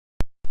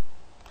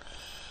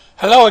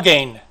Hello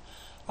again.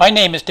 My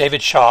name is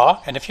David Shaw,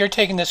 and if you're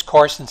taking this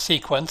course in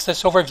sequence,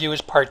 this overview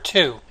is part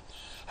 2,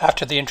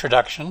 after the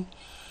introduction,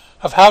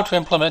 of how to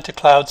implement a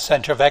Cloud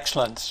Center of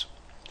Excellence.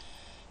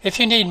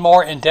 If you need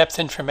more in-depth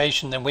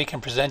information than we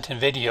can present in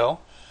video,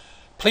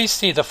 please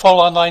see the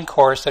full online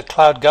course at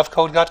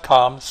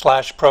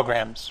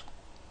cloudgovco.com/programs.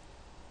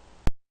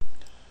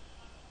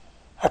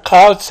 A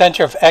Cloud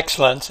Center of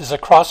Excellence is a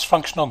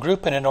cross-functional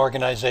group in an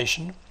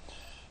organization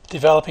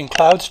developing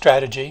cloud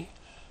strategy,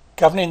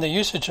 governing the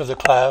usage of the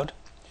cloud,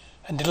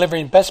 and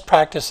delivering best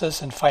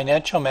practices in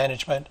financial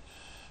management,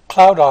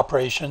 cloud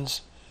operations,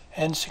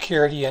 and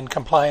security and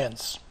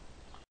compliance.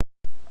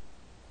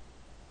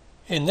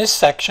 In this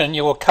section,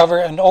 you will cover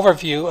an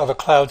overview of a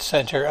Cloud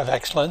Center of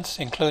Excellence,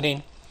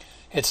 including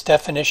its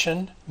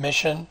definition,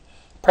 mission,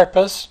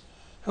 purpose,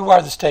 who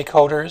are the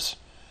stakeholders,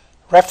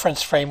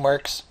 reference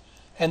frameworks,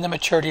 and the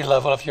maturity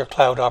level of your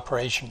cloud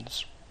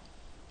operations.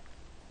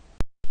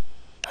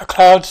 A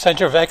Cloud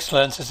Center of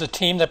Excellence is a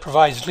team that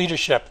provides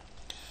leadership,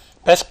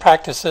 best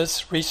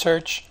practices,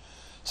 research,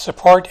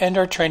 support,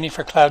 and/or training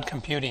for cloud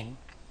computing.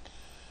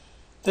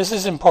 This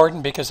is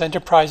important because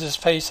enterprises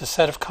face a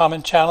set of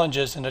common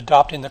challenges in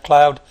adopting the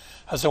cloud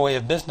as a way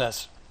of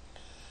business.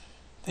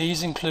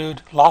 These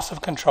include loss of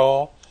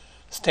control,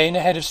 staying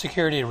ahead of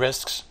security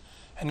risks,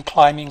 and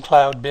climbing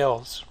cloud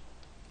bills.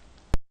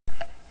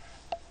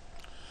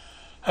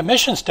 A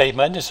mission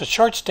statement is a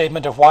short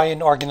statement of why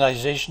an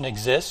organization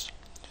exists,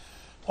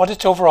 what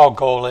its overall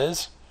goal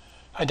is,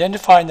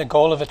 identifying the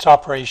goal of its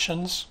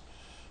operations,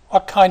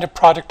 what kind of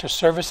product or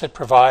service it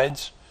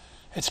provides,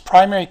 its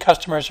primary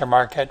customers or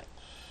market,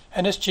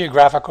 and its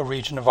geographical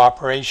region of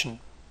operation.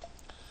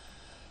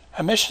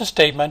 A mission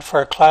statement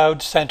for a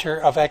Cloud Center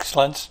of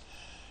Excellence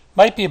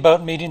might be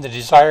about meeting the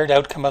desired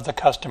outcome of the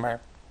customer.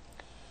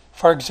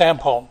 For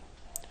example,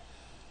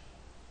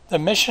 the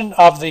mission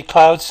of the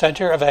Cloud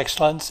Center of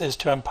Excellence is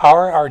to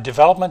empower our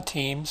development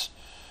teams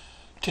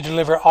to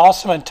deliver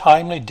awesome and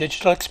timely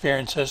digital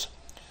experiences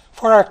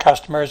for our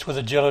customers with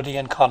agility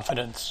and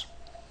confidence.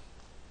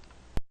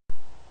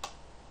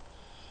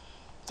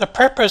 The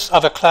purpose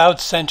of a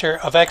Cloud Center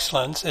of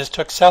Excellence is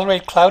to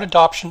accelerate cloud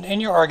adoption in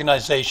your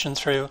organization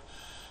through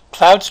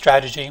cloud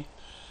strategy,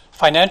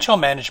 financial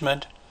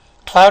management,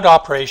 cloud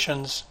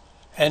operations,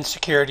 and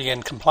security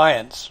and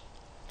compliance.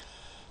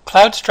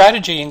 Cloud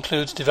strategy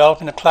includes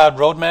developing a cloud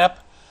roadmap,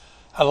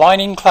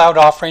 aligning cloud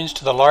offerings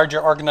to the larger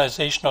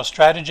organizational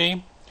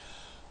strategy,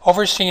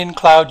 overseeing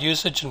cloud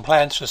usage and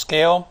plans to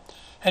scale,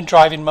 and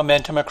driving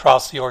momentum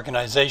across the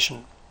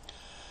organization.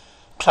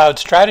 Cloud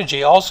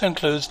strategy also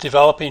includes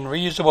developing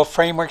reusable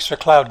frameworks for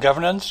cloud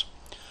governance,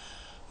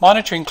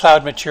 monitoring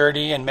cloud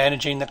maturity, and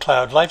managing the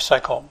cloud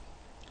lifecycle.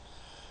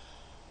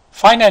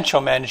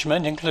 Financial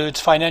management includes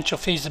financial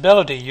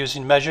feasibility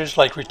using measures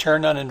like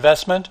return on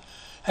investment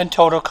and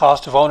total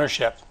cost of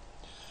ownership.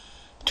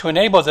 To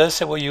enable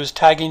this, it will use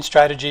tagging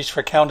strategies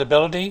for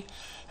accountability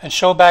and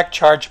showback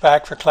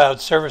chargeback for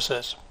cloud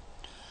services.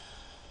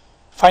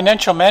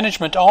 Financial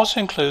management also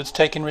includes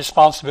taking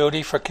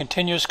responsibility for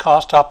continuous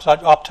cost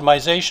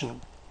optimization,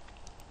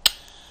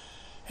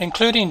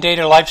 including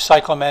data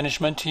lifecycle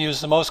management to use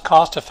the most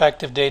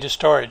cost-effective data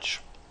storage.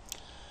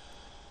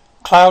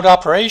 Cloud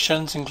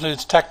operations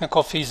includes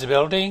technical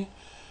feasibility,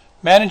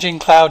 managing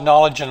cloud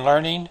knowledge and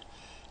learning,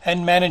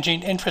 and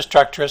managing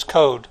infrastructure as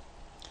code.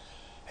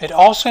 It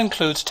also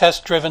includes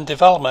test-driven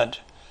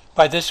development.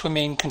 By this we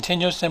mean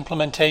continuous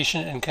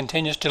implementation and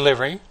continuous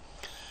delivery,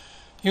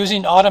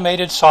 using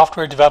automated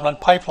software development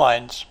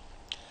pipelines,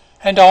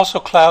 and also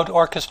cloud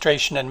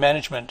orchestration and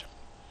management.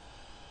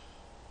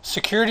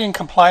 Security and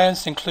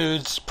compliance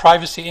includes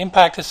privacy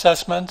impact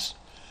assessments,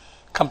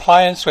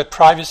 compliance with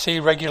privacy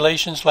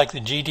regulations like the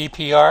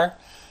GDPR,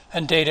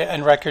 and data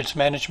and records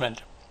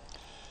management.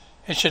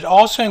 It should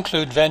also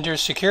include vendor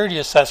security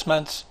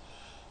assessments,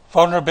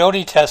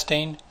 vulnerability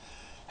testing,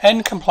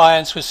 and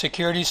compliance with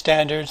security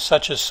standards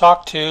such as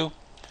SOC 2,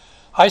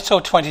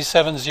 ISO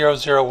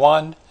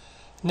 27001,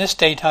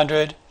 NIST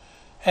 800,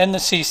 and the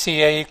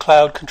CCA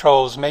Cloud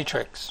Controls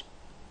Matrix.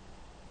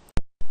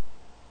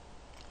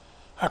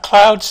 A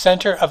Cloud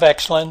Center of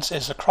Excellence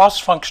is a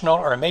cross-functional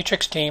or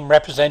matrix team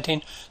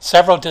representing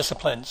several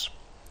disciplines.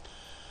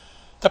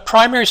 The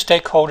primary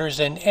stakeholders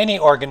in any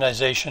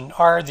organization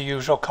are the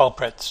usual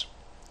culprits.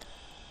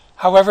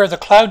 However, the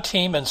cloud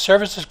team and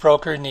services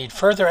broker need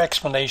further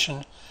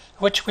explanation,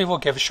 which we will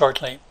give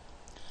shortly.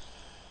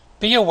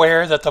 Be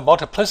aware that the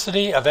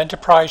multiplicity of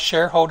enterprise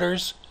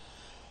shareholders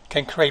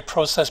can create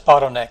process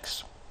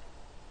bottlenecks.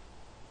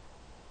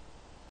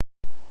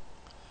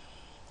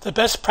 The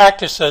best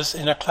practices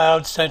in a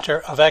Cloud Center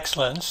of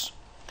Excellence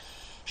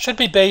should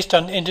be based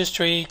on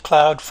industry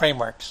cloud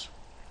frameworks.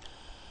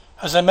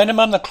 As a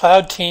minimum, the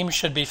cloud team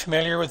should be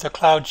familiar with the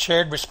cloud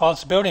shared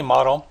responsibility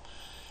model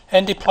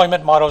and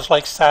deployment models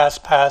like SaaS,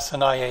 PaaS,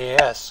 and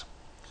IaaS.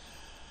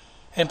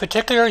 In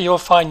particular, you will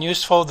find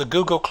useful the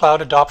Google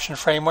Cloud Adoption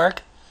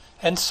Framework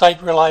and Site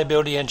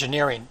Reliability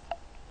Engineering.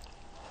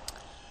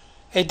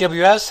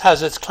 AWS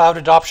has its Cloud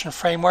Adoption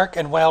Framework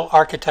and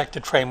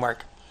well-architected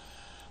framework,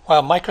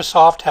 while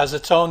Microsoft has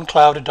its own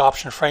cloud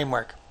adoption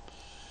framework.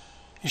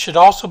 You should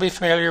also be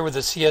familiar with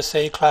the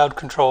CSA Cloud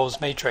Controls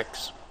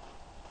Matrix.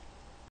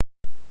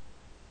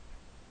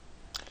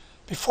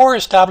 Before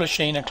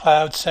establishing a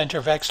Cloud Center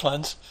of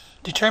Excellence,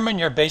 determine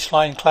your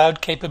baseline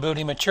cloud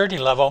capability maturity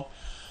level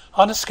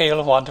on a scale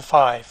of 1 to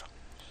 5.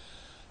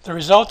 The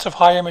results of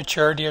higher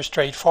maturity are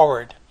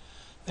straightforward.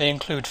 They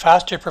include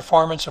faster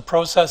performance of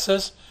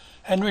processes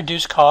and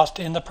reduced cost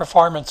in the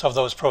performance of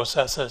those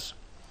processes.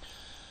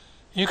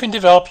 You can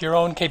develop your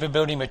own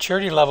capability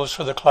maturity levels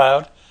for the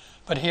cloud,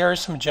 but here are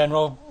some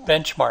general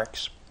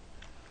benchmarks.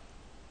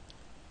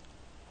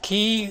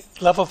 Key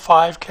Level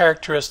 5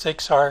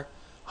 characteristics are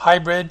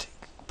hybrid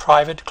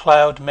private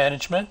cloud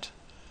management,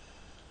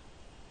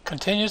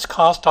 continuous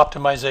cost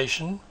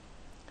optimization,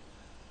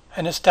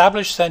 an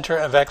established center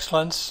of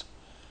excellence,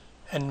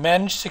 and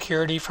managed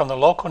security from the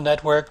local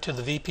network to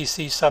the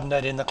VPC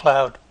subnet in the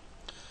cloud.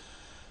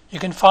 You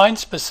can find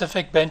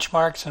specific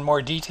benchmarks and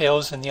more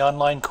details in the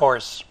online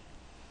course.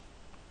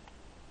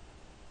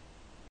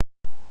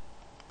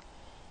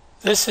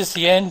 This is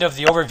the end of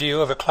the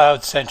overview of a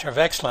Cloud Center of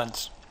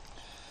Excellence.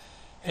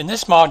 In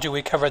this module,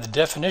 we cover the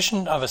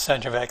definition of a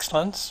Center of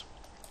Excellence,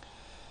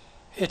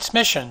 its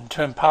mission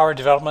to empower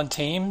development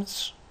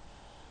teams,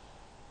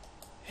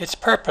 its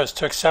purpose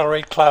to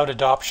accelerate cloud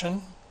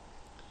adoption,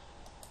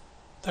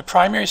 the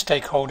primary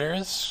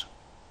stakeholders,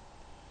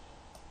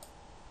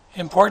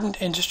 important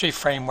industry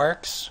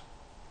frameworks,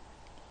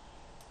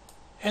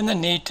 and the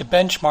need to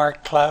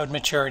benchmark cloud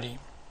maturity.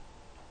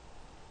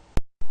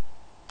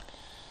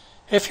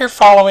 If you're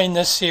following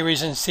this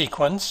series in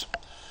sequence,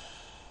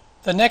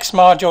 the next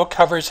module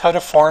covers how to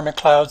form a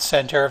Cloud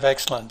Center of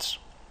Excellence.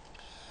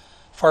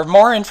 For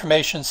more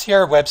information, see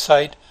our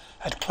website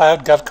at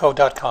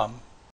cloudgovco.com.